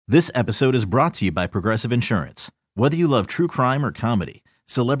This episode is brought to you by Progressive Insurance. Whether you love true crime or comedy,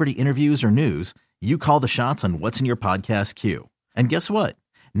 celebrity interviews or news, you call the shots on what's in your podcast queue. And guess what?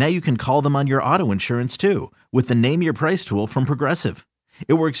 Now you can call them on your auto insurance too with the Name Your Price tool from Progressive.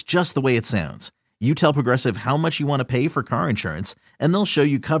 It works just the way it sounds. You tell Progressive how much you want to pay for car insurance, and they'll show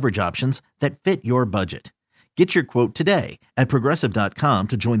you coverage options that fit your budget. Get your quote today at Progressive.com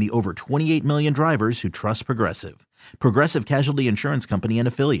to join the over 28 million drivers who trust Progressive. Progressive Casualty Insurance Company and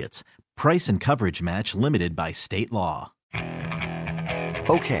Affiliates. Price and coverage match limited by state law.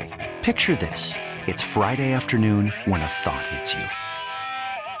 Okay, picture this. It's Friday afternoon when a thought hits you.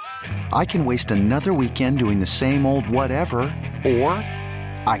 I can waste another weekend doing the same old whatever, or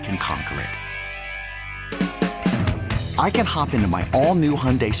I can conquer it. I can hop into my all-new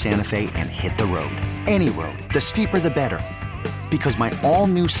Hyundai Santa Fe and hit the road. Any road. The steeper, the better. Because my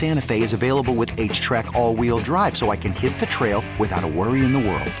all-new Santa Fe is available with H-Track all-wheel drive, so I can hit the trail without a worry in the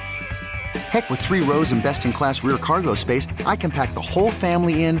world. Heck, with 3 rows and best-in-class rear cargo space, I can pack the whole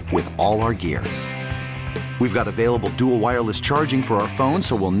family in with all our gear. We've got available dual wireless charging for our phones,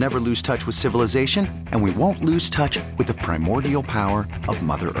 so we'll never lose touch with civilization, and we won't lose touch with the primordial power of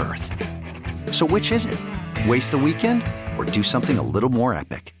Mother Earth. So which is it? Waste the weekend or do something a little more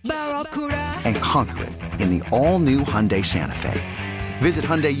epic? And conquer it in the all-new Hyundai Santa Fe. Visit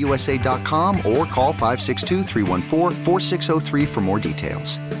HyundaiUSA.com or call 562-314-4603 for more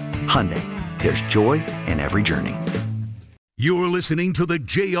details. Hyundai, there's joy in every journey. You're listening to the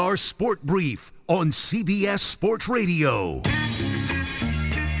JR Sport Brief on CBS Sports Radio.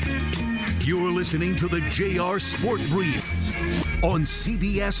 You're listening to the JR Sport Brief on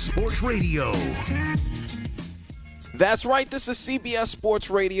CBS Sports Radio. That's right, this is CBS Sports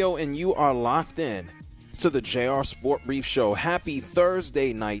Radio, and you are locked in to the JR Sport Brief Show. Happy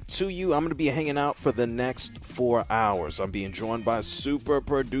Thursday night to you. I'm going to be hanging out for the next 4 hours. I'm being joined by super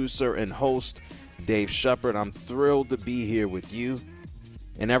producer and host Dave Shepard. I'm thrilled to be here with you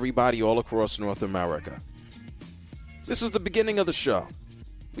and everybody all across North America. This is the beginning of the show.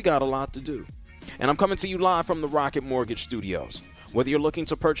 We got a lot to do. And I'm coming to you live from the Rocket Mortgage Studios. Whether you're looking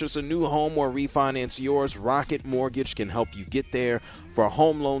to purchase a new home or refinance yours, Rocket Mortgage can help you get there. For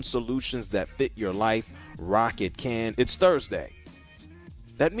home loan solutions that fit your life, Rocket can. It's Thursday.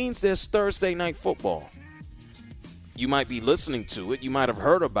 That means there's Thursday night football. You might be listening to it. You might have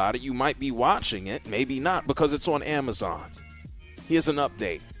heard about it. You might be watching it. Maybe not, because it's on Amazon. Here's an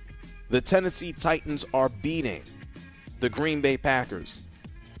update. The Tennessee Titans are beating the Green Bay Packers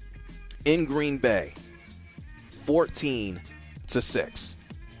in Green Bay 14-6.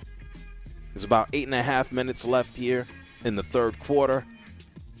 There's about 8.5 minutes left here in the third quarter.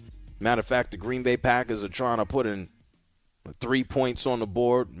 Matter of fact, the Green Bay Packers are trying to put in 3 points on the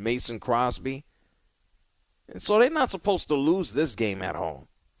board, Mason Crosby. And so they're not supposed to lose this game at home.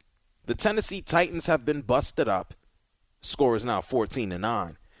 The Tennessee Titans have been busted up. The score is now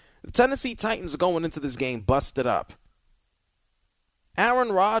 14-9. The Tennessee Titans are going into this game busted up.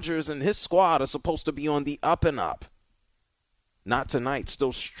 Aaron Rodgers and his squad are supposed to be on the up and up. Not tonight,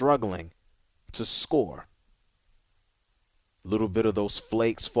 still struggling to score. A little bit of those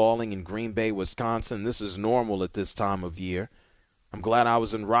flakes falling in Green Bay, Wisconsin. This is normal at this time of year. I'm glad I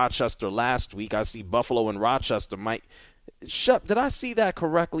was in Rochester last week. I see Buffalo and Rochester might. Shep, did I see that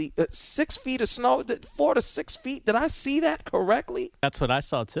correctly? 6 feet of snow, 4 to 6 feet. Did I see that correctly? That's what I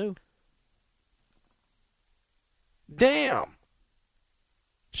saw too. Damn.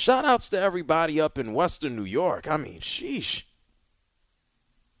 Shout outs to everybody up in Western New York. I mean, sheesh.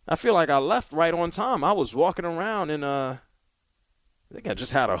 I feel like I left right on time. I was walking around and I think I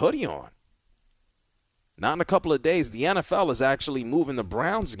just had a hoodie on. Not in a couple of days. The NFL is actually moving the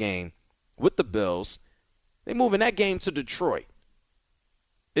Browns game with the Bills. They're moving that game to Detroit.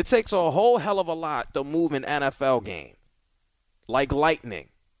 It takes a whole hell of a lot to move an NFL game. Like lightning.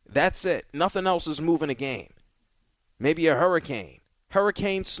 That's it. Nothing else is moving a game. Maybe a hurricane.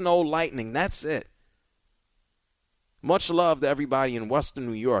 Hurricane, snow, lightning. That's it. Much love to everybody in Western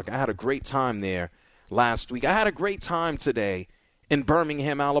New York. I had a great time there last week. I had a great time today in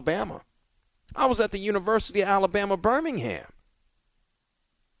Birmingham, Alabama. I was at the University of Alabama, Birmingham.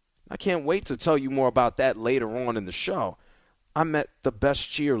 I can't wait to tell you more about that later on in the show. I met the best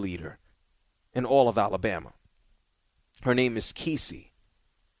cheerleader in all of Alabama. Her name is Kesey.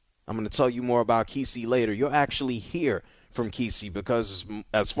 I'm going to tell you more about Kesey later. You'll actually hear from Kesey because,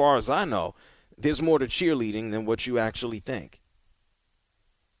 as far as I know, there's more to cheerleading than what you actually think.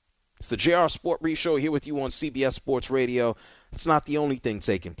 It's the JR Sport Brief Show here with you on CBS Sports Radio. It's not the only thing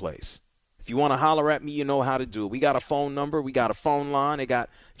taking place. If you want to holler at me, you know how to do it. We got a phone number. We got a phone line. They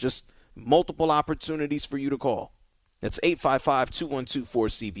got just multiple opportunities for you to call. That's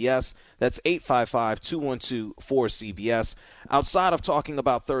 855-212-4CBS. That's 855-212-4CBS. Outside of talking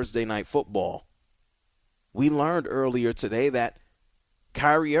about Thursday Night Football, we learned earlier today that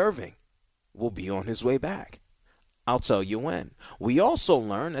Kyrie Irving will be on his way back. I'll tell you when. We also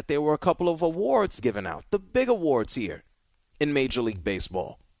learned that there were a couple of awards given out, the big awards here in Major League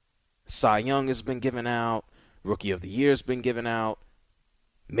Baseball. Cy Young has been given out. Rookie of the Year has been given out.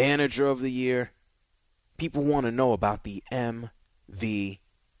 Manager of the Year. People want to know about the MVP.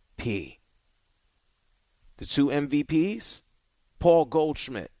 The two MVPs, Paul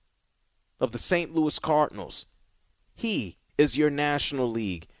Goldschmidt of the St. Louis Cardinals. He is your National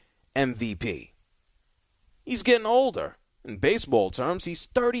League MVP. He's getting older. In baseball terms, he's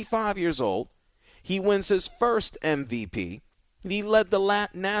 35 years old. He wins his first MVP. He led the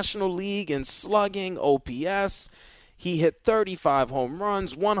National League in slugging, OPS. He hit 35 home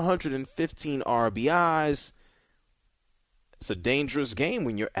runs, 115 RBIs. It's a dangerous game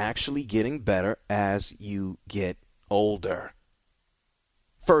when you're actually getting better as you get older.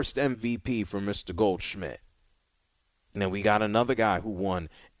 First MVP for Mr. Goldschmidt. And then we got another guy who won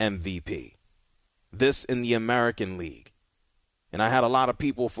MVP. This in the American League. And I had a lot of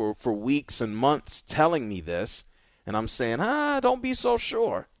people for weeks and months telling me this. And I'm saying, don't be so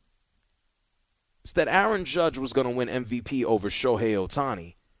sure. It's that Aaron Judge was going to win MVP over Shohei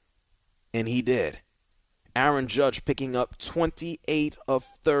Ohtani. And he did. Aaron Judge picking up 28 of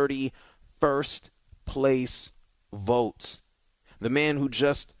 30 first place votes. The man who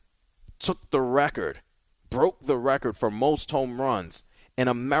just took the record, broke the record for most home runs in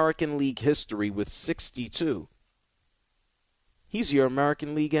American League history with 62. He's your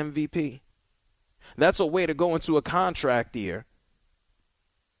American League MVP. That's a way to go into a contract year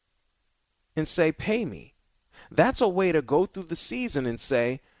and say, pay me. That's a way to go through the season and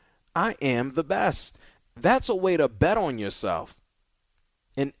say, I am the best. That's a way to bet on yourself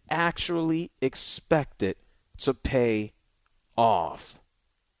and actually expect it to pay off.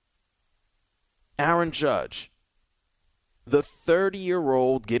 Aaron Judge, the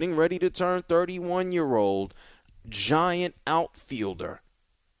 30-year-old, getting ready to turn 31-year-old, giant outfielder.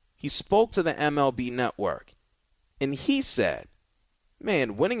 He spoke to the MLB Network, and he said,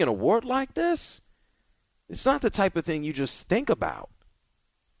 man, winning an award like this, it's not the type of thing you just think about.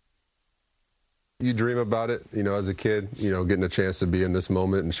 You dream about it, as a kid, getting a chance to be in this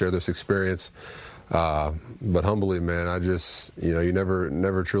moment and share this experience. But humbly, man, I just, you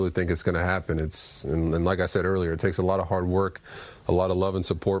never truly think it's going to happen. And like I said earlier, it takes a lot of hard work, a lot of love and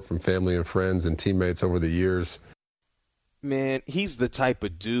support from family and friends and teammates over the years. Man, he's the type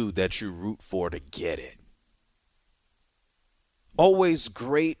of dude that you root for to get it. Always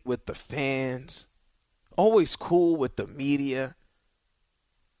great with the fans. Always cool with the media.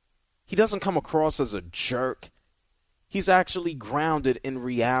 He doesn't come across as a jerk. He's actually grounded in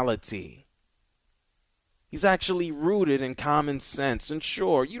reality. He's actually rooted in common sense. And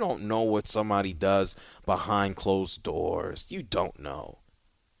sure, you don't know what somebody does behind closed doors. You don't know.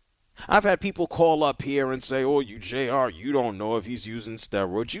 I've had people call up here and say, you JR, you don't know if he's using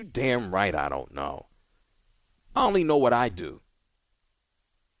steroids. You damn right I don't know. I only know what I do.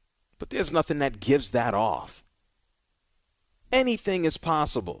 But there's nothing that gives that off. Anything is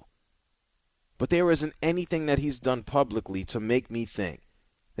possible. But there isn't anything that he's done publicly to make me think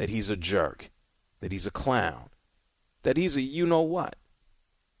that he's a jerk, that he's a clown, that he's a you-know-what,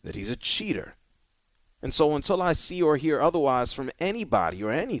 that he's a cheater. And so until I see or hear otherwise from anybody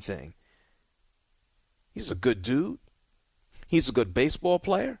or anything, he's a good dude. He's a good baseball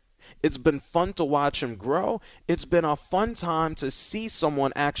player. It's been fun to watch him grow. It's been a fun time to see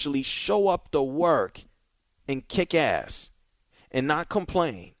someone actually show up to work and kick ass and not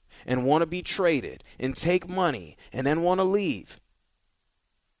complain and want to be traded and take money and then want to leave.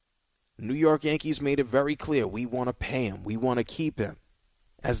 New York Yankees made it very clear, we want to pay him. We want to keep him,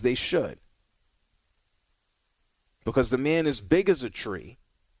 as they should. Because the man is big as a tree.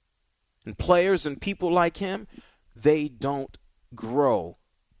 And players and people like him, they don't grow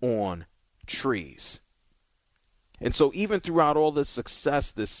on trees. And so even throughout all the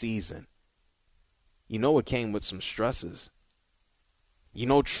success this season, it came with some stresses.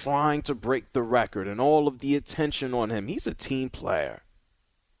 Trying to break the record and all of the attention on him. He's a team player.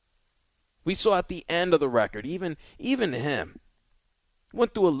 We saw at the end of the record, even him,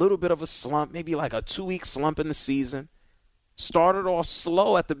 went through a little bit of a slump, maybe like a 2-week slump in the season. Started off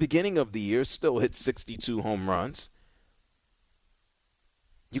slow at the beginning of the year, still hit 62 home runs.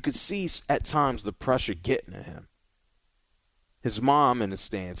 You could see at times the pressure getting to him. His mom in the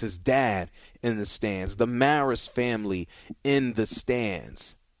stands, his dad in the stands, the Maris family in the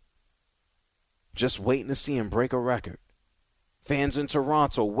stands. just waiting to see him break a record. Fans in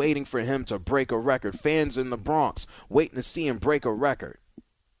Toronto waiting for him to break a record. Fans in the Bronx waiting to see him break a record.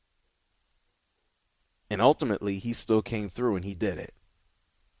 And ultimately, he still came through and he did it.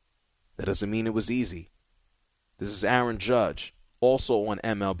 That doesn't mean it was easy. This is Aaron Judge, also on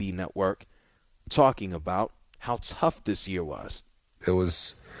MLB Network, talking about how tough this year was. It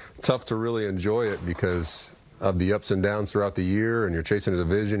was tough to really enjoy it because of the ups and downs throughout the year, and you're chasing a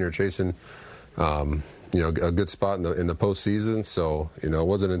division, you're chasing a good spot in the postseason. So, it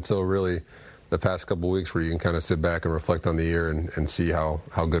wasn't until really the past couple of weeks where you can kind of sit back and reflect on the year and see how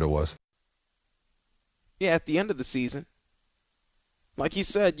good it was. Yeah, at the end of the season, like you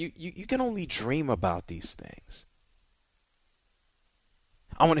said, you can only dream about these things.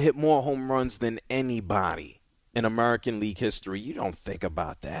 I want to hit more home runs than anybody in American League history. You don't think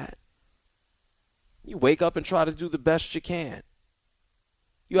about that. You wake up and try to do the best you can.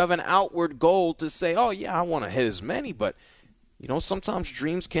 You have an outward goal to say, oh, yeah, I want to hit as many, but, sometimes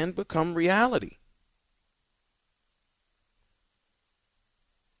dreams can become reality.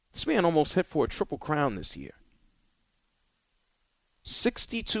 This man almost hit for a triple crown this year.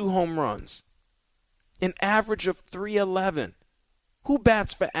 62 home runs, an average of .311. Who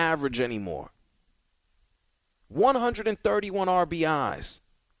bats for average anymore? 131 RBIs,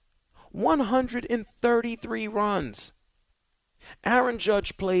 133 runs. Aaron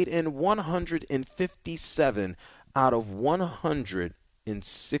Judge played in 157 out of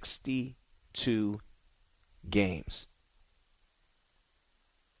 162 games.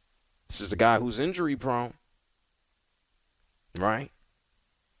 This is a guy who's injury prone, right?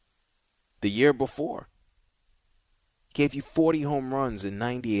 The year before, gave you 40 home runs and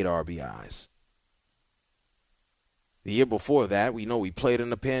 98 RBIs. The year before that, we played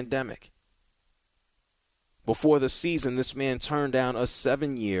in a pandemic. Before the season, this man turned down a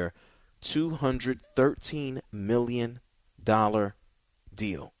 7-year, $213 million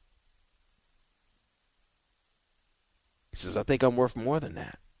deal. He says, I think I'm worth more than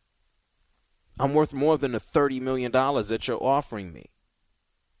that. I'm worth more than the $30 million that you're offering me.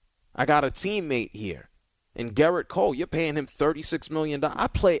 I got a teammate here. And Garrett Cole, you're paying him $36 million. I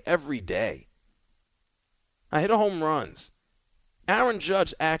play every day. I hit home runs. Aaron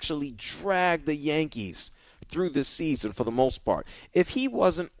Judge actually dragged the Yankees through this season for the most part. If he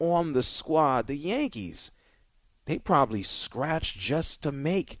wasn't on the squad, the Yankees, they probably scratched just to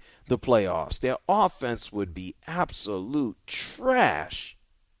make the playoffs. Their offense would be absolute trash.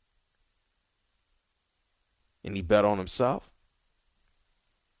 And he bet on himself.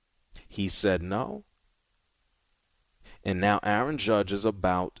 He said no. And now Aaron Judge is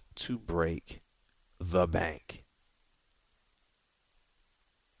about to break the bank.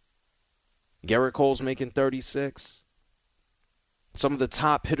 Garrett Cole's making 36. Some of the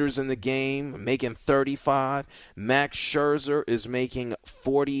top hitters in the game making 35. Max Scherzer is making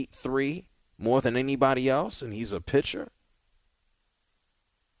 43, more than anybody else, and he's a pitcher.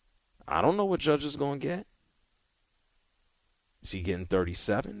 I don't know what Judge is going to get. Is he getting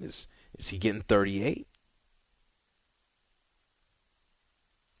 37? Is he getting 38?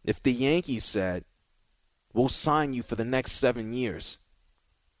 If the Yankees said, we'll sign you for the next 7 years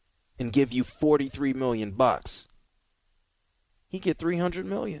and give you $43 million, he get $300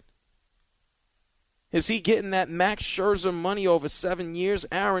 million. Is he getting that Max Scherzer money over 7 years?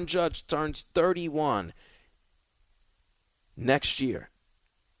 Aaron Judge turns 31 next year.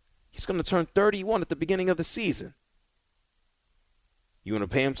 He's going to turn 31 at the beginning of the season. You want to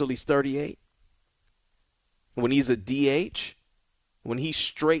pay him till he's 38? When he's a DH? When he's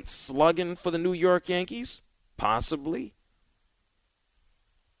straight slugging for the New York Yankees? Possibly.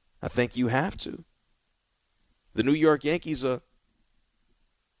 I think you have to. The New York Yankees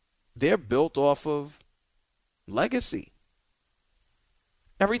they're built off of legacy.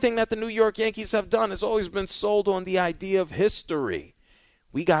 Everything that the New York Yankees have done has always been sold on the idea of history.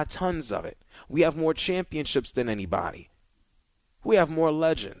 We got tons of it. We have more championships than anybody. We have more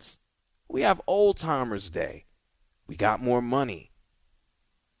legends. We have Old Timers Day. We got more money.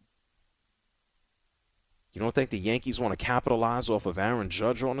 You don't think the Yankees want to capitalize off of Aaron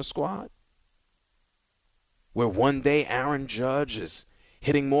Judge on the squad? Where one day Aaron Judge is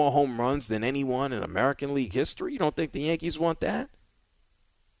hitting more home runs than anyone in American League history? You don't think the Yankees want that?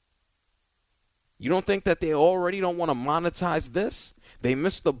 You don't think that they already don't want to monetize this? They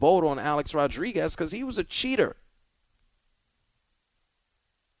missed the boat on Alex Rodriguez because he was a cheater.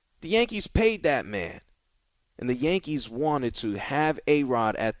 The Yankees paid that man. And the Yankees wanted to have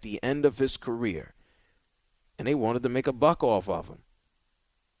A-Rod at the end of his career. And they wanted to make a buck off of him.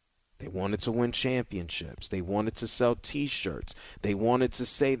 They wanted to win championships. They wanted to sell T-shirts. They wanted to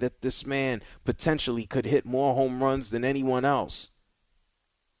say that this man potentially could hit more home runs than anyone else.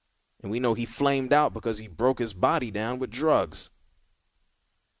 And we know he flamed out because he broke his body down with drugs.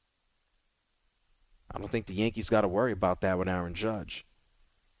 I don't think the Yankees got to worry about that with Aaron Judge.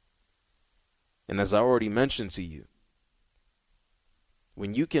 And as I already mentioned to you,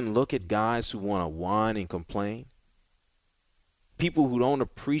 when you can look at guys who want to whine and complain, people who don't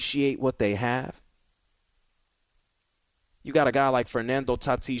appreciate what they have, you got a guy like Fernando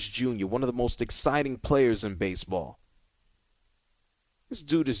Tatis Jr., one of the most exciting players in baseball. This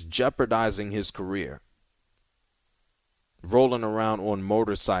dude is jeopardizing his career, rolling around on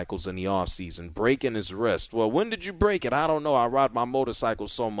motorcycles in the offseason, breaking his wrist. Well, when did you break it? I don't know. I ride my motorcycle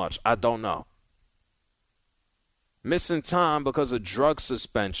so much. I don't know. Missing time because of drug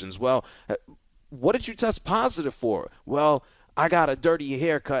suspensions. Well, what did you test positive for? Well, I got a dirty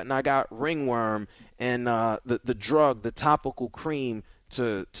haircut and I got ringworm and the drug, the topical cream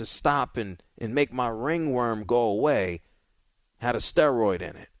to stop and make my ringworm go away had a steroid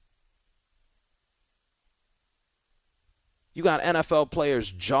in it. You got NFL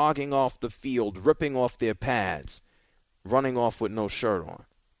players jogging off the field, ripping off their pads, running off with no shirt on.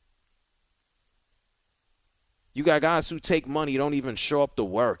 You got guys who take money, don't even show up to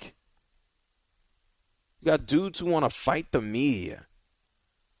work. You got dudes who want to fight the media.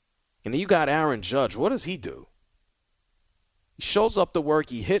 And then you got Aaron Judge. What does he do? He shows up to work.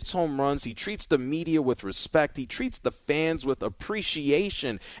 He hits home runs. He treats the media with respect. He treats the fans with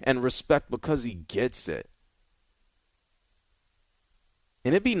appreciation and respect because he gets it.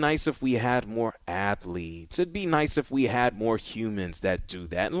 And it'd be nice if we had more athletes. It'd be nice if we had more humans that do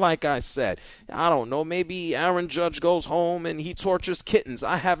that. And like I said, I don't know, maybe Aaron Judge goes home and he tortures kittens.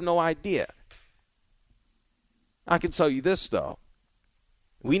 I have no idea. I can tell you this, though.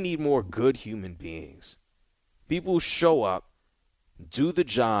 We need more good human beings. People who show up, do the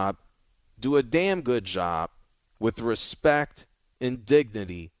job, do a damn good job with respect and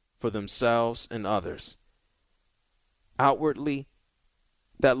dignity for themselves and others. Outwardly,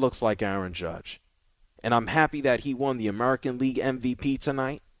 that looks like Aaron Judge. And I'm happy that he won the American League MVP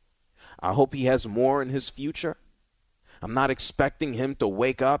tonight. I hope he has more in his future. I'm not expecting him to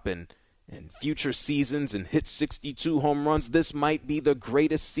wake up and in future seasons and hit 62 home runs. This might be the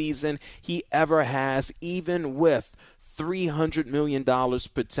greatest season he ever has, even with $300 million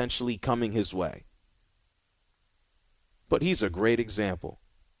potentially coming his way. But he's a great example.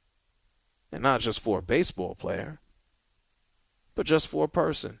 And not just for a baseball player, but just for a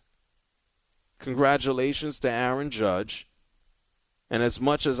person. Congratulations to Aaron Judge. And as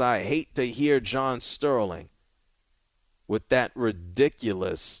much as I hate to hear John Sterling with that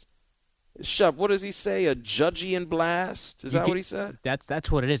ridiculous, Shep, what does he say? A Judgian blast? Is that what he said?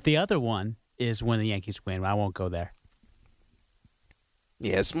 That's what it is. The other one is when the Yankees win. I won't go there.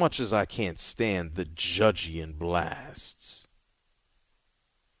 Yeah, as much as I can't stand the Judgian blasts,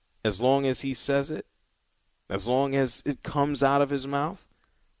 as long as he says it, as long as it comes out of his mouth,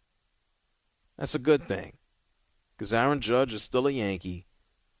 that's a good thing. Because Aaron Judge is still a Yankee,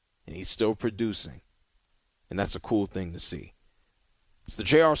 and he's still producing. And that's a cool thing to see. It's the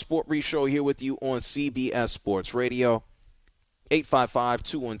JR Sport Brief Show here with you on CBS Sports Radio.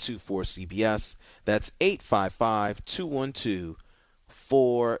 855-212-4CBS. That's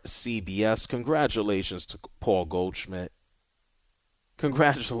 855-212-4CBS. Congratulations to Paul Goldschmidt.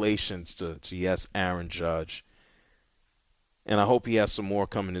 Congratulations to yes, Aaron Judge. And I hope he has some more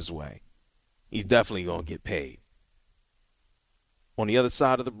coming his way. He's definitely going to get paid. On the other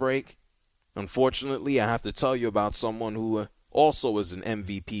side of the break, unfortunately, I have to tell you about someone who also is an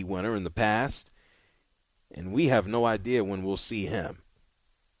MVP winner in the past, and we have no idea when we'll see him.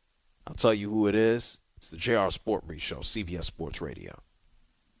 I'll tell you who it is. It's the JR Sport Brief Show, CBS Sports Radio.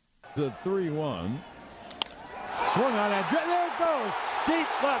 The 3-1. Swung on that. There it goes. Deep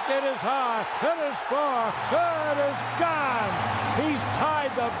left. It is high. It is far. It is gone. He's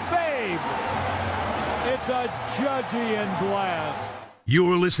tied the babe. It's a Judgian blast.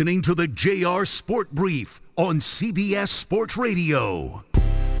 You're listening to the JR Sport Brief on CBS Sports Radio.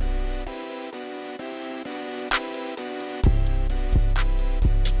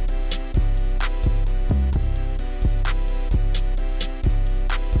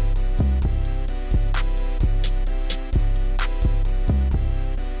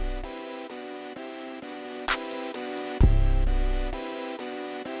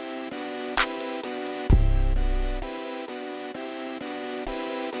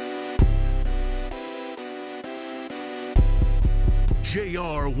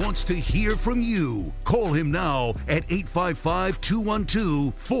 JR wants to hear from you. Call him now at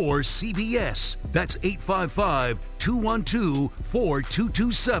 855-212-4CBS. That's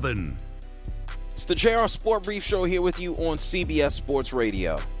 855-212-4227. It's the JR Sport Brief Show here with you on CBS Sports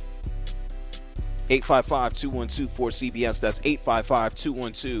Radio. 855-212-4CBS. That's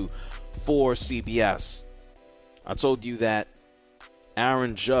 855-212-4CBS. I told you that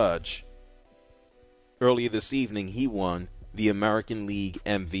Aaron Judge, earlier this evening, he won the American League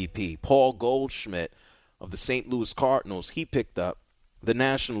MVP. Paul Goldschmidt of the St. Louis Cardinals, he picked up the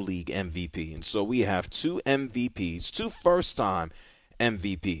National League MVP. And so we have two MVPs, two first-time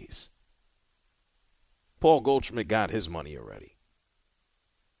MVPs. Paul Goldschmidt got his money already.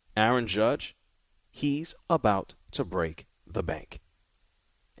 Aaron Judge, he's about to break the bank.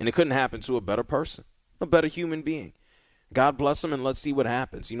 And it couldn't happen to a better person, a better human being. God bless him, and let's see what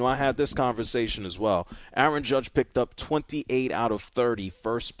happens. You know, I had this conversation as well. Aaron Judge picked up 28 out of 30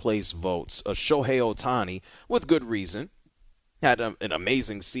 first-place votes. Shohei Ohtani, with good reason, had an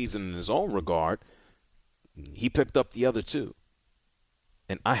amazing season in his own regard. He picked up the other two.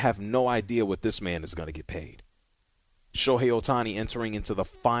 And I have no idea what this man is going to get paid. Shohei Ohtani entering into the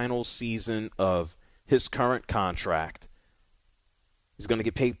final season of his current contract. He's going to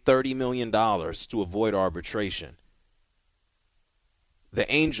get paid $30 million to avoid arbitration. The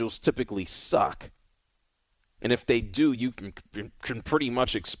Angels typically suck. And if they do, you can pretty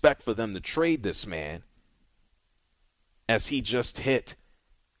much expect for them to trade this man, as he just hit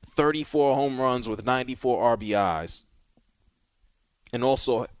 34 home runs with 94 RBIs and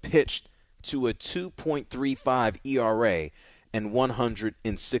also pitched to a 2.35 ERA and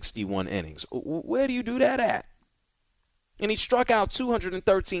 161 innings. Where do you do that at? And he struck out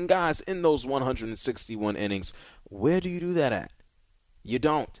 213 guys in those 161 innings. Where do you do that at? You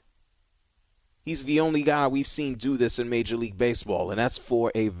don't. He's the only guy we've seen do this in Major League Baseball, and that's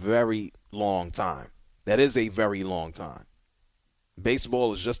for a very long time. That is a very long time.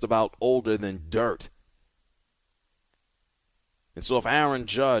 Baseball is just about older than dirt. And so if Aaron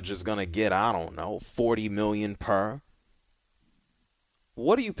Judge is going to get, I don't know, $40 million per,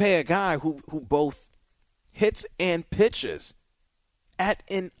 what do you pay a guy who both hits and pitches at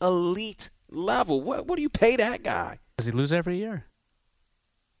an elite level? What do you pay that guy? Does he lose every year?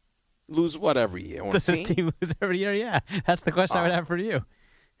 Lose what every year? Does his team lose every year? Yeah, that's the question I would have for you.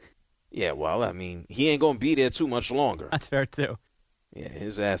 Yeah, well, I mean, he ain't going to be there too much longer. That's fair, too. Yeah,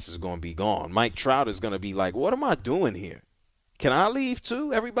 his ass is going to be gone. Mike Trout is going to be like, what am I doing here? Can I leave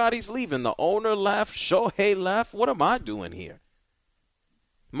too? Everybody's leaving. The owner left. Shohei left. What am I doing here?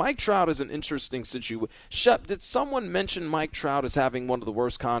 Mike Trout is an interesting situation. Shep, did someone mention Mike Trout as having one of the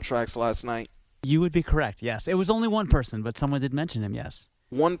worst contracts last night? You would be correct, yes. It was only one person, but someone did mention him, yes.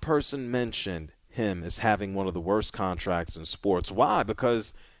 One person mentioned him as having one of the worst contracts in sports. Why?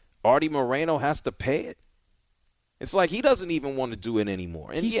 Because Artie Moreno has to pay it. It's like he doesn't even want to do it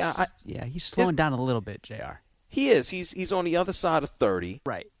anymore. And he's slowing down a little bit, JR. He is. He's on the other side of 30.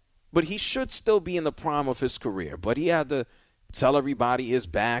 Right. But he should still be in the prime of his career. But he had to tell everybody his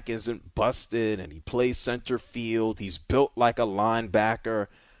back isn't busted and he plays center field. He's built like a linebacker.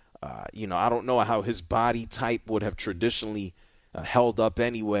 I don't know how his body type would have traditionally held up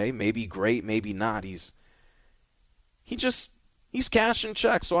anyway. Maybe great, maybe not. He's cashing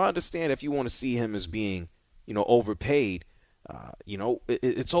checks. So I understand if you want to see him as being, overpaid.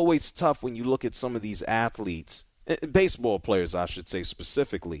 It's always tough when you look at some of these athletes, baseball players, I should say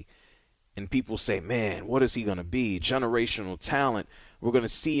specifically, and people say, man, what is he going to be? Generational talent. We're going to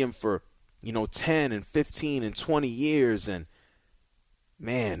see him for, 10 and 15 and 20 years. And,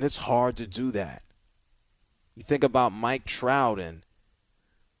 man, it's hard to do that. You think about Mike Trout, and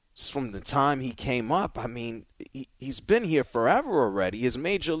just from the time he came up, I mean, he's been here forever already. His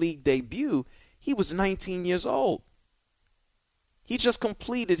major league debut, he was 19 years old. He just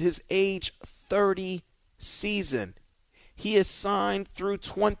completed his age 30 season. He is signed through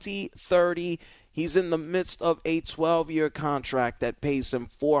 2030. He's in the midst of a 12-year contract that pays him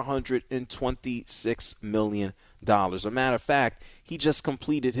 $426 million. As a matter of fact, he just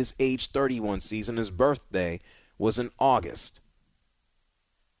completed his age 31 season. His birthday was in August.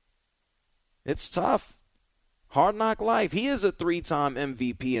 It's tough. Hard knock life. He is a 3-time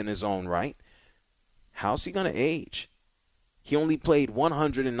MVP in his own right. How's he going to age? He only played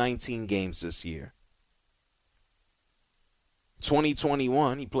 119 games this year.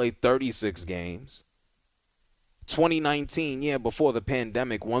 2021, he played 36 games. 2019, before the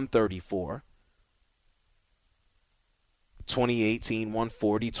pandemic, 134. 2018,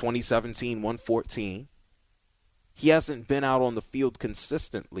 140. 2017, 114. He hasn't been out on the field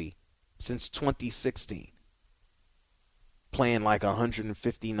consistently since 2016. playing like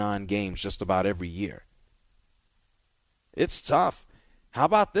 159 games just about every year. It's tough. How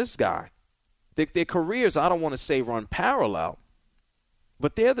about this guy? Their careers, I don't want to say run parallel,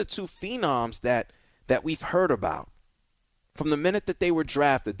 but they're the two phenoms that we've heard about. From the minute that they were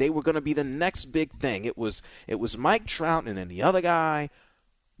drafted, they were going to be the next big thing. It was Mike Trout, and then the other guy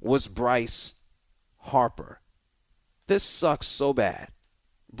was Bryce Harper. This sucks so bad.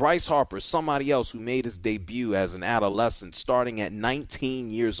 Bryce Harper is somebody else who made his debut as an adolescent starting at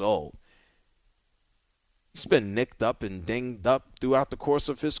 19 years old. He's been nicked up and dinged up throughout the course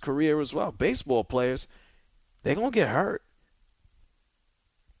of his career as well. Baseball players, they're going to get hurt.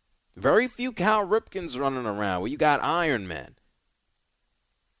 Very few Cal Ripkens running around where you got Iron Man.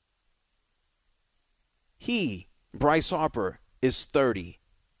 Bryce Harper, is 30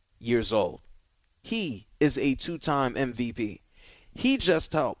 years old. He is a two-time MVP. He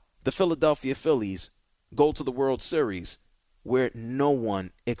just helped the Philadelphia Phillies go to the World Series where no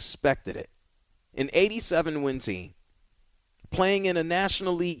one expected it. An 87-win team playing in a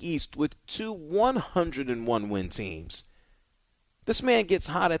National League East with two 101-win teams. This man gets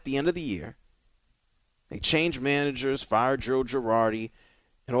hot at the end of the year. They change managers, fire Joe Girardi,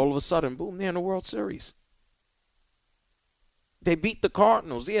 and all of a sudden, boom, they're in the World Series. They beat the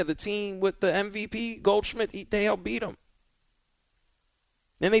Cardinals. Yeah, the team with the MVP, Goldschmidt, they helped beat them.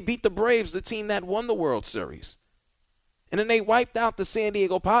 And they beat the Braves, the team that won the World Series. And then they wiped out the San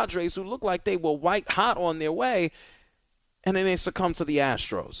Diego Padres, who looked like they were white hot on their way. And then they succumbed to the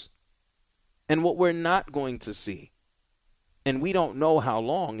Astros. And what we're not going to see, and we don't know how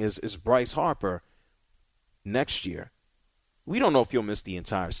long, is Bryce Harper next year. We don't know if he'll miss the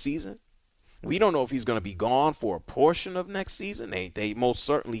entire season. We don't know if he's going to be gone for a portion of next season. They most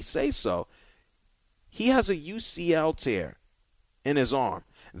certainly say so. He has a UCL tear in his arm.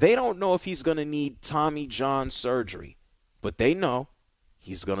 They don't know if he's going to need Tommy John surgery, but they know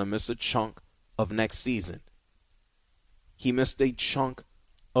he's going to miss a chunk of next season. He missed a chunk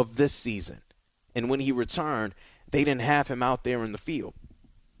of this season. And when he returned, they didn't have him out there in the field.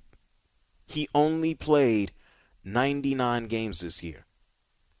 He only played 99 games this year.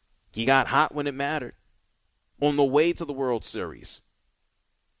 He got hot when it mattered. On the way to the World Series,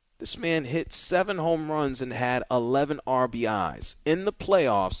 this man hit 7 home runs and had 11 RBIs in the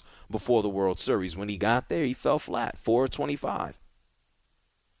playoffs before the World Series. When he got there, he fell flat, 4-25.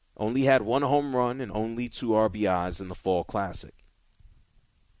 Only had 1 home run and only 2 RBIs in the Fall Classic.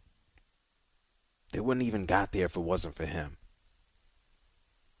 They wouldn't even got there if it wasn't for him.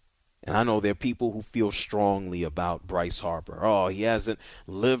 And I know there are people who feel strongly about Bryce Harper. Oh, he hasn't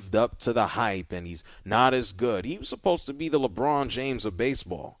lived up to the hype and he's not as good. He was supposed to be the LeBron James of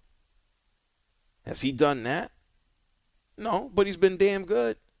baseball. Has he done that? No, but he's been damn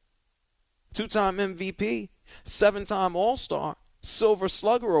good. 2-time MVP, 7-time All-Star, Silver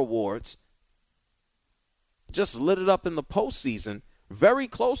Slugger Awards. Just lit it up in the postseason, very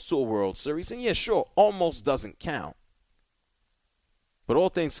close to a World Series. And yeah, sure, almost doesn't count. But all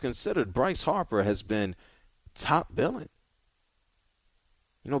things considered, Bryce Harper has been top billing.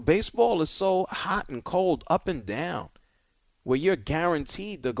 You know, baseball is so hot and cold, up and down, where you're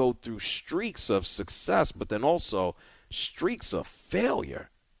guaranteed to go through streaks of success, but then also streaks of failure.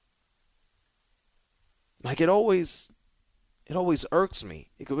 Like it always irks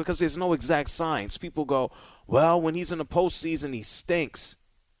me because there's no exact science. People go, well, when he's in the postseason, he stinks.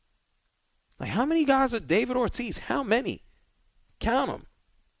 Like, how many guys are David Ortiz? How many? Count them.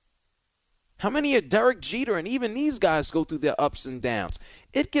 How many are Derek Jeter? And even these guys go through their ups and downs.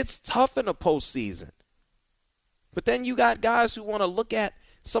 It gets tough in the postseason. But then you got guys who want to look at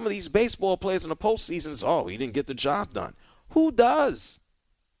some of these baseball players in the postseason and say, oh, he didn't get the job done. Who does?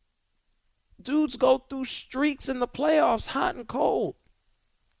 Dudes go through streaks in the playoffs, hot and cold.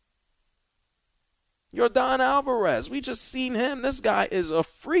 Yordan Alvarez, we just seen him. This guy is a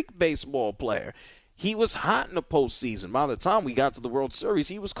freak baseball player. He was hot in the postseason. By the time we got to the World Series,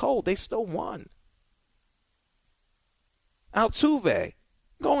 he was cold. They still won. Altuve,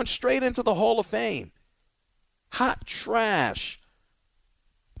 going straight into the Hall of Fame. Hot trash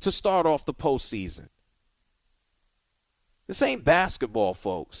to start off the postseason. This ain't basketball,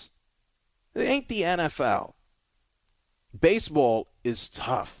 folks. It ain't the NFL. Baseball is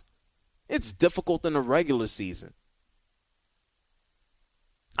tough. It's difficult in the regular season.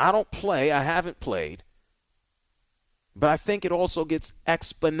 I don't play. I haven't played. But I think it also gets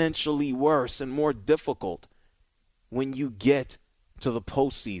exponentially worse and more difficult when you get to the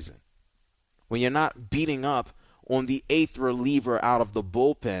postseason. When you're not beating up on the 8th reliever out of the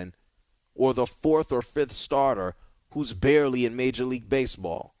bullpen or the 4th or 5th starter who's barely in Major League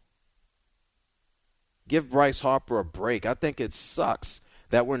Baseball. Give Bryce Harper a break. I think it sucks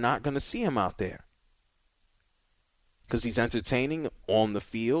that we're not going to see him out there. Because he's entertaining on the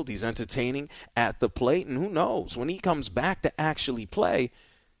field. He's entertaining at the plate. And who knows, when he comes back to actually play,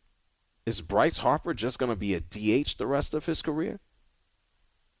 is Bryce Harper just going to be a DH the rest of his career?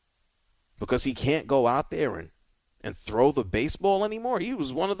 Because he can't go out there and throw the baseball anymore. He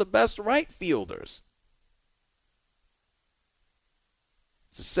was one of the best right fielders.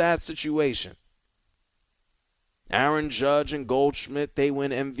 It's a sad situation. Aaron Judge and Goldschmidt, they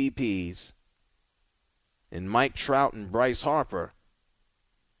win MVPs. And Mike Trout and Bryce Harper,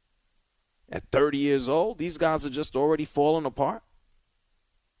 at 30 years old, these guys are just already falling apart.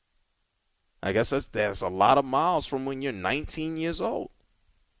 I guess that's a lot of miles from when you're 19 years old.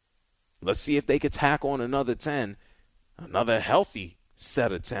 Let's see if they could tack on another 10, another healthy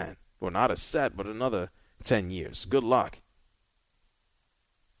set of 10. Well, not a set, but another 10 years. Good luck.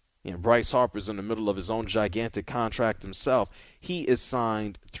 You know, Bryce Harper's in the middle of his own gigantic contract himself. He is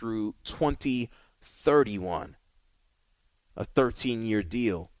signed through 2031, a 13-year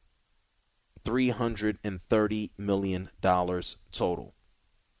deal, $330 million total.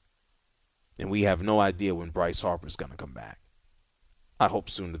 And we have no idea when Bryce Harper's going to come back. I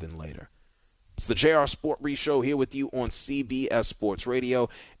hope sooner than later. It's the JR Sport Brief Show here with you on CBS Sports Radio,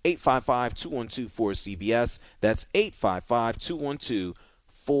 855-212-4CBS. That's 855-212-4CBS.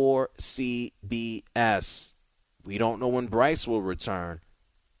 We don't know when Bryce will return,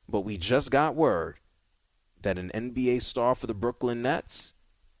 but we just got word that an NBA star for the Brooklyn Nets,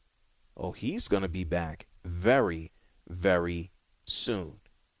 he's going to be back very, very soon.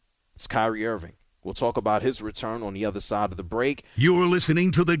 It's Kyrie Irving. We'll talk about his return on the other side of the break. You're listening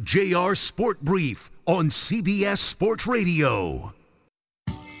to the JR Sport Brief on CBS Sports Radio.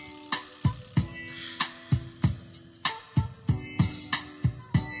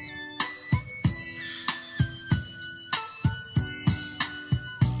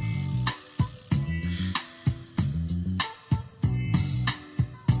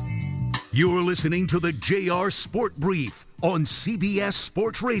 You're listening to the JR Sport Brief on CBS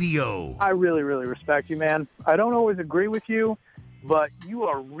Sports Radio. I really, really respect you, man. I don't always agree with you, but you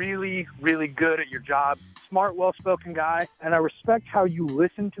are really, really good at your job. Smart, well-spoken guy, and I respect how you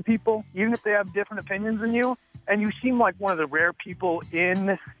listen to people, even if they have different opinions than you. And you seem like one of the rare people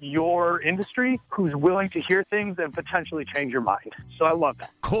in your industry who's willing to hear things and potentially change your mind. So I love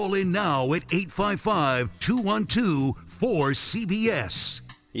that. Call in now at 855-212-4CBS.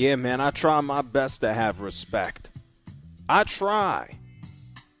 Yeah, man, I try my best to have respect. I try.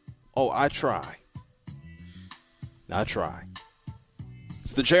 I try.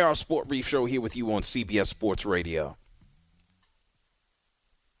 It's the JR Sport Brief Show here with you on CBS Sports Radio.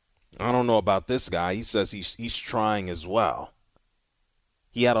 I don't know about this guy. He says he's trying as well.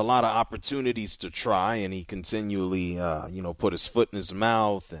 He had a lot of opportunities to try, and he continually, put his foot in his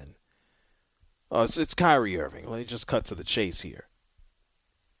mouth. And it's Kyrie Irving. Let me just cut to the chase here.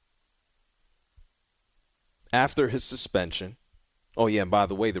 After his suspension, and by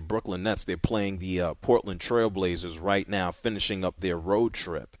the way, the Brooklyn Nets, they're playing the Portland Trail Blazers right now, finishing up their road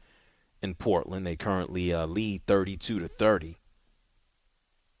trip in Portland. They currently lead 32-30.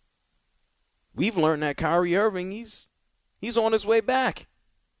 We've learned that Kyrie Irving, he's on his way back.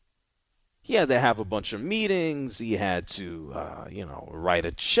 He had to have a bunch of meetings. He had to, write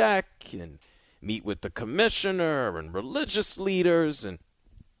a check and meet with the commissioner and religious leaders, and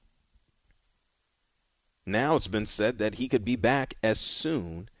now it's been said that he could be back as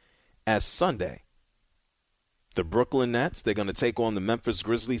soon as Sunday. The Brooklyn Nets, they're going to take on the Memphis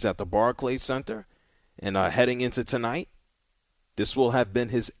Grizzlies at the Barclays Center. And heading into tonight, this will have been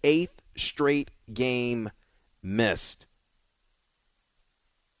his 8th straight game missed.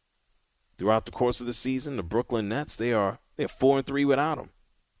 Throughout the course of the season, the Brooklyn Nets, they're 4-3 without him.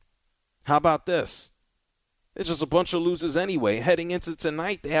 How about this? They're just a bunch of losers anyway. Heading into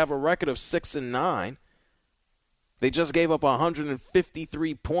tonight, they have a record of 6-9. They just gave up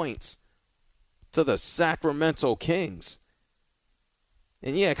 153 points to the Sacramento Kings.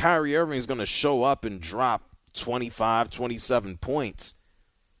 And yeah, Kyrie Irving is going to show up and drop 25, 27 points.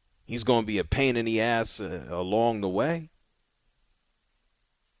 He's going to be a pain in the ass along the way.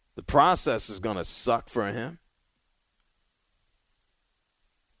 The process is going to suck for him.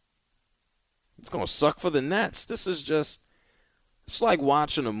 It's going to suck for the Nets. It's like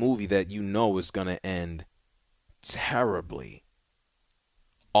watching a movie that you know is going to end terribly.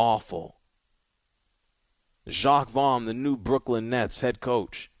 Awful. Jacques Vaughn, the new Brooklyn Nets head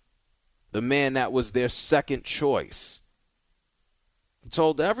coach, the man that was their second choice, he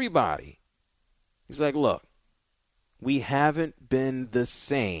told everybody, he's like, look, we haven't been the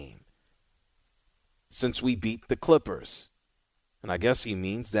same since we beat the Clippers. And I guess he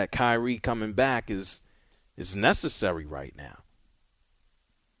means that Kyrie coming back is necessary right now.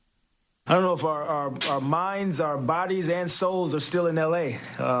 I don't know if our minds, our bodies, and souls are still in L.A.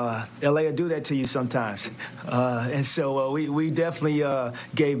 L.A. will do that to you sometimes. And so we definitely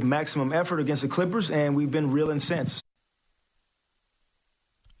gave maximum effort against the Clippers, and we've been reeling since.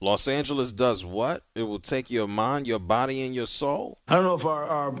 Los Angeles does what? It will take your mind, your body, and your soul? I don't know if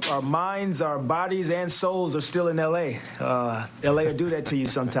our minds, our bodies, and souls are still in L.A. L.A. will do that to you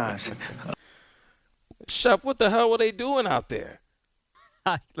sometimes. Shep, what the hell were they doing out there?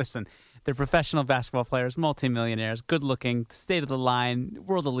 Listen, they're professional basketball players, multimillionaires, good-looking, state-of-the-line,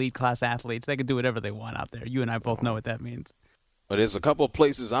 world elite class athletes. They can do whatever they want out there. You and I both know what that means. But there's a couple of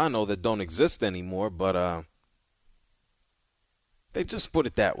places I know that don't exist anymore, but they just put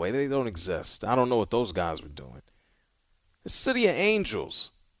it that way. They don't exist. I don't know what those guys were doing. The City of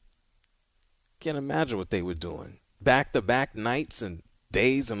Angels. Can't imagine what they were doing. Back-to-back nights and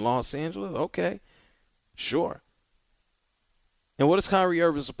days in Los Angeles? Okay, sure. And what is Kyrie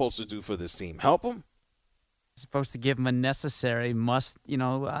Irving supposed to do for this team? Help him? Supposed to give him a necessary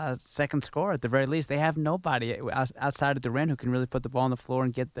second score at the very least. They have nobody outside of Durant who can really put the ball on the floor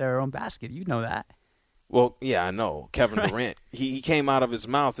and get their own basket. You know that. Well, yeah, I know. Kevin Durant, he came out of his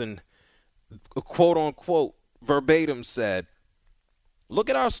mouth and, quote-unquote, verbatim said, look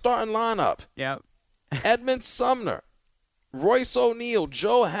at our starting lineup. Yep. Edmund Sumner, Royce O'Neal,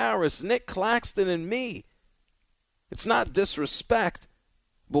 Joe Harris, Nick Claxton, and me. It's not disrespect,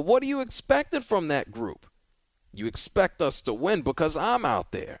 but what are you expecting from that group? You expect us to win because I'm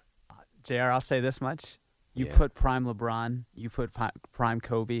out there. JR, I'll say this much. You put prime LeBron, you put prime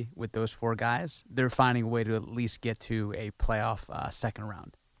Kobe with those four guys, they're finding a way to at least get to a playoff second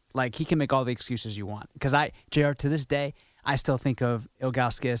round. Like, he can make all the excuses you want. Because JR, to this day, I still think of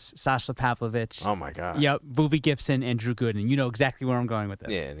Ilgauskas, Sasha Pavlovich. Oh, my God. Yep, Boobie Gibson, and Drew Gooden. You know exactly where I'm going with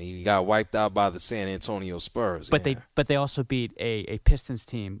this. Yeah, and he got wiped out by the San Antonio Spurs. But they also beat a Pistons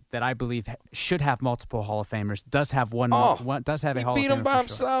team that I believe should have multiple Hall of Famers. Does have one does have a Hall of Famer. He beat him by for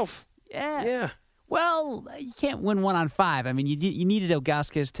himself. Sure. Yeah. Yeah. Well, you can't win 1 on 5. I mean, you needed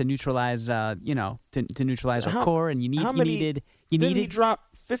Ilgauskas to neutralize, to neutralize our core, and didn't he drop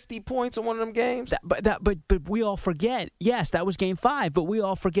 50 points in one of them games? But we all forget. Yes, that was Game 5, but we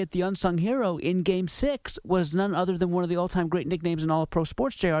all forget the unsung hero in Game 6 was none other than one of the all-time great nicknames in all of pro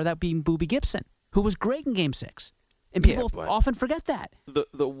sports, JR, that being Boobie Gibson, who was great in Game 6, and people often forget that.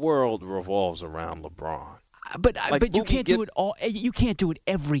 The world revolves around LeBron. But you can't do it all. You can't do it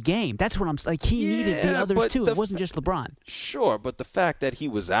every game. That's what I'm like. He needed the others too. It wasn't just LeBron. Sure, but the fact that he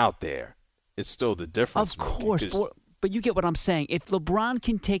was out there is still the difference. Of course, but you get what I'm saying. If LeBron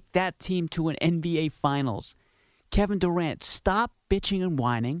can take that team to an NBA Finals, Kevin Durant, stop bitching and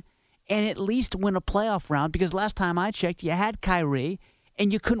whining, and at least win a playoff round. Because last time I checked, you had Kyrie,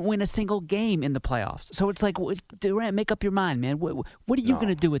 and you couldn't win a single game in the playoffs. So it's like, Durant, make up your mind, man. What are you going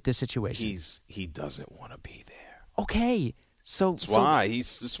to do with this situation? He doesn't want to be there. Okay, so that's why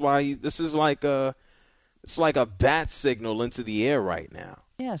this is like it's like a bat signal into the air right now.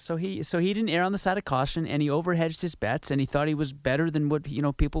 Yeah, so he didn't err on the side of caution, and he overhedged his bets, and he thought he was better than what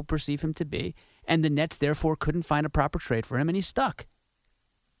people perceive him to be, and the Nets therefore couldn't find a proper trade for him, and he's stuck.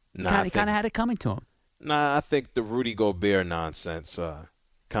 He kind of had it coming to him. Nah, I think the Rudy Gobert nonsense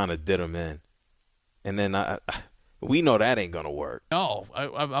kind of did him in. And then we know that ain't going to work. No,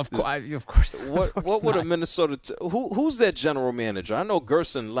 of course. What would a Minnesota who's that general manager? I know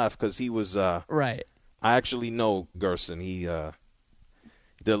Gerson left because he was right. I actually know Gerson. He did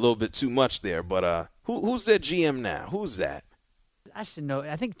a little bit too much there, but who's their GM now? Who's that? I should know.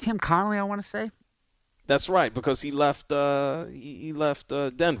 I think Tim Connolly, I want to say. That's right, because he left he left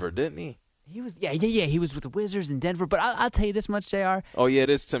Denver, didn't he? He was he was with the Wizards in Denver, but I'll tell you this much, JR. Oh yeah, it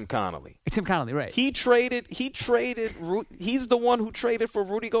is Tim Connolly. Tim Connolly, right. He's the one who traded for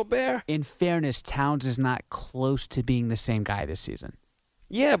Rudy Gobert. In fairness, Towns is not close to being the same guy this season.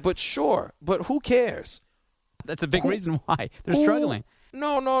 Yeah, but who cares? That's a big reason why they're struggling.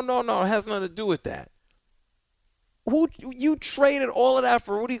 No, it has nothing to do with that. You traded all of that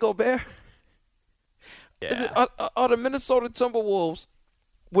for Rudy Gobert? Yeah. Are the Minnesota Timberwolves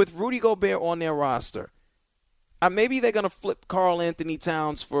with Rudy Gobert on their roster? Maybe they're going to flip Karl Anthony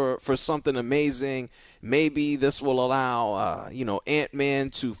Towns for something amazing. Maybe this will allow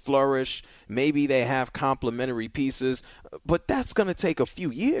Ant-Man to flourish. Maybe they have complementary pieces. But that's going to take a few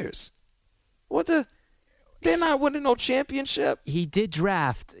years. They're not winning no championship. He did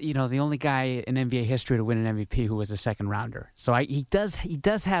draft, the only guy in NBA history to win an MVP who was a second rounder. So he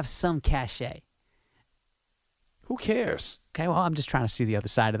does have some cachet. Who cares? Okay, well, I'm just trying to see the other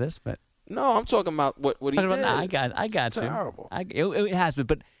side of this, but No, I'm talking about what he did. I got it's you. Terrible. It has been,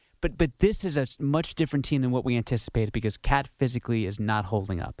 but this is a much different team than what we anticipated because Cat physically is not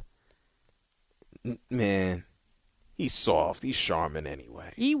holding up. Man, he's soft. He's Charmin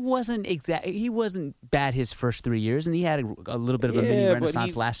anyway. He wasn't bad his first 3 years, and he had a little bit of a mini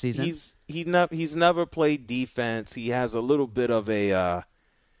renaissance last season. He's never played defense. He has a little bit of a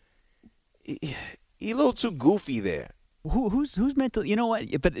he's a little too goofy there. Who's mental? You know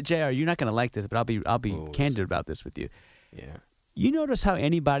what? But JR, you're not going to like this, but I'll be candid about this with you. Yeah. You notice how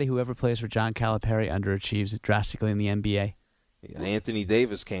anybody who ever plays for John Calipari underachieves drastically in the NBA? Yeah, Anthony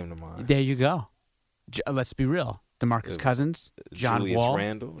Davis came to mind. There you go. Let's be real. DeMarcus Cousins, John Wall,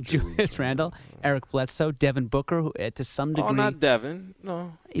 Julius Randle, Eric Bledsoe, Devin Booker, who, to some degree. Oh, not Devin.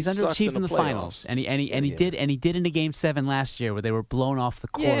 No, he's underachieved in the finals, and he did in a Game 7 last year where they were blown off the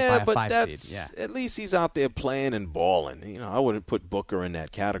court by a 5 seed. Yeah, at least he's out there playing and balling. You know, I wouldn't put Booker in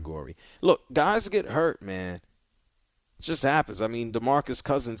that category. Look, guys get hurt, man. It just happens. I mean, DeMarcus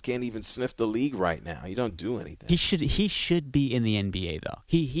Cousins can't even sniff the league right now. He don't do anything. He should be in the NBA though.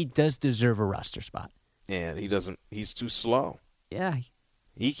 He does deserve a roster spot. And he doesn't. He's too slow. Yeah,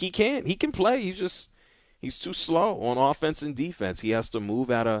 he can. He can play. He's too slow on offense and defense. He has to move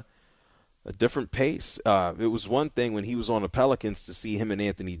at a different pace. It was one thing when he was on the Pelicans to see him and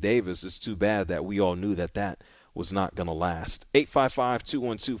Anthony Davis. It's too bad that we all knew that was not going to last.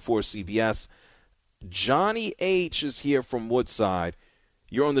 855-212-4CBS. Johnny H is here from Woodside.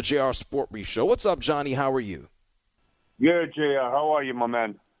 You're on the JR Sport Brief Show. What's up, Johnny? How are you? Good, JR. How are you, my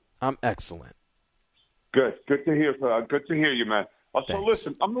man? I'm excellent. Good to hear. Good to hear you, man. So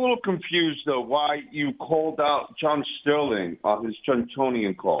listen, I'm a little confused though why you called out John Sterling on his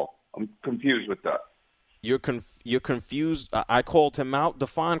Jontonian call. I'm confused with that. You're confused. I called him out.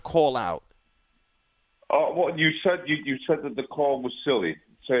 Define call out. Well, you said that the call was silly,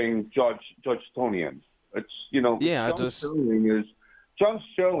 saying Jontonians. It's John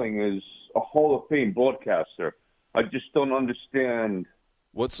Sterling is a Hall of Fame broadcaster. I just don't understand.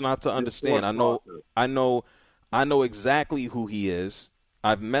 What's not to understand? I know exactly who he is.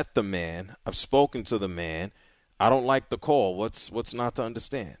 I've met the man. I've spoken to the man. I don't like the call. What's not to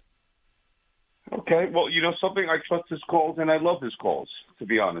understand? Okay, well, you know something. I trust his calls and I love his calls. To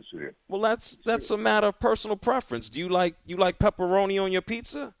be honest with you. Well, that's a matter of personal preference. Do you like pepperoni on your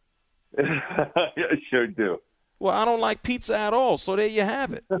pizza? Yeah, I sure do. Well, I don't like pizza at all. So there you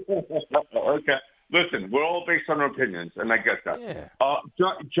have it. Okay. Listen, we're all based on our opinions, and I get that. Yeah.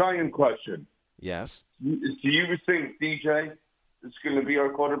 Giant question. Yes. Do you think DJ is going to be our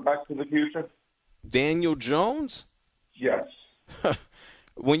quarterback for the future? Daniel Jones? Yes.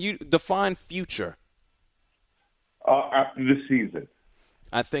 When you define future? After the season.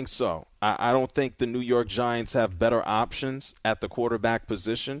 I think so. I don't think the New York Giants have better options at the quarterback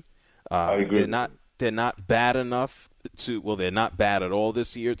position. I agree. They're not bad enough they're not bad at all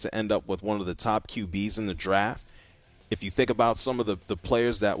this year to end up with one of the top QBs in the draft. If you think about some of the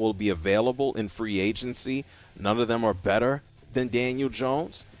players that will be available in free agency, none of them are better than Daniel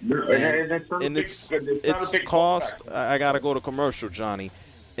Jones. And it's cost. I got to go to commercial, Johnny.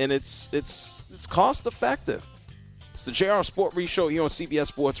 And it's cost effective. It's the JR Sport Brief Show here on CBS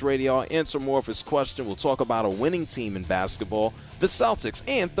Sports Radio. I'll answer more of his question. We'll talk about a winning team in basketball, the Celtics,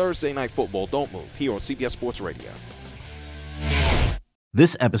 and Thursday Night Football. Don't move. Here on CBS Sports Radio.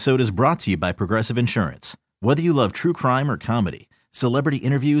 This episode is brought to you by Progressive Insurance. Whether you love true crime or comedy, celebrity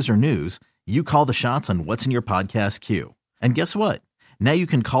interviews or news, you call the shots on what's in your podcast queue. And guess what? Now you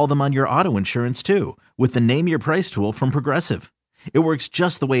can call them on your auto insurance too with the Name Your Price tool from Progressive. It works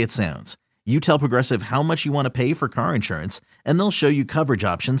just the way it sounds. You tell Progressive how much you want to pay for car insurance, and they'll show you coverage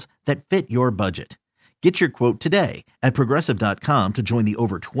options that fit your budget. Get your quote today at Progressive.com to join the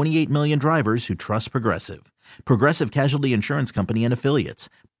over 28 million drivers who trust Progressive. Progressive Casualty Insurance Company and Affiliates.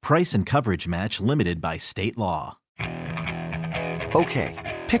 Price and coverage match limited by state law.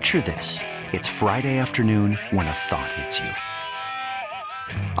 Okay, picture this. It's Friday afternoon when a thought hits you.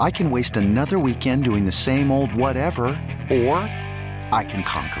 I can waste another weekend doing the same old whatever, or I can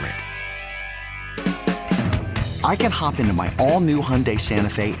conquer it. I can hop into my all-new Hyundai Santa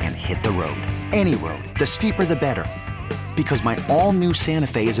Fe and hit the road. Any road. The steeper, the better. Because my all-new Santa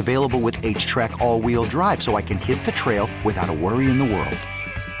Fe is available with H-Track all-wheel drive, so I can hit the trail without a worry in the world.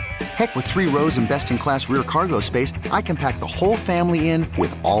 Heck, with 3 rows and best-in-class rear cargo space, I can pack the whole family in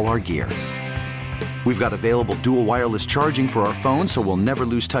with all our gear. We've got available dual wireless charging for our phones, so we'll never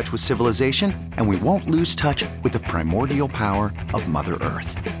lose touch with civilization, and we won't lose touch with the primordial power of Mother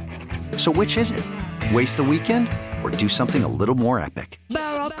Earth. So which is it? Waste the weekend or do something a little more epic?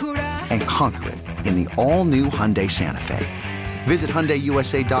 And conquer it in the all-new Hyundai Santa Fe. Visit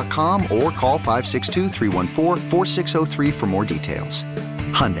HyundaiUSA.com or call 562-314-4603 for more details.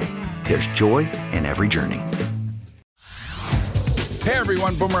 Hyundai, there's joy in every journey. Hey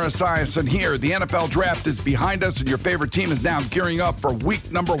everyone, Boomer Esiason here. The NFL Draft is behind us and your favorite team is now gearing up for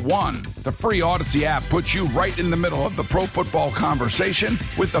week number 1. The free Odyssey app puts you right in the middle of the pro football conversation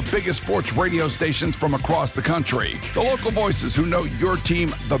with the biggest sports radio stations from across the country. The local voices who know your team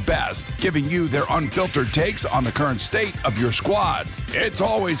the best, giving you their unfiltered takes on the current state of your squad. It's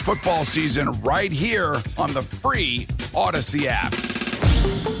always football season right here on the free Odyssey app.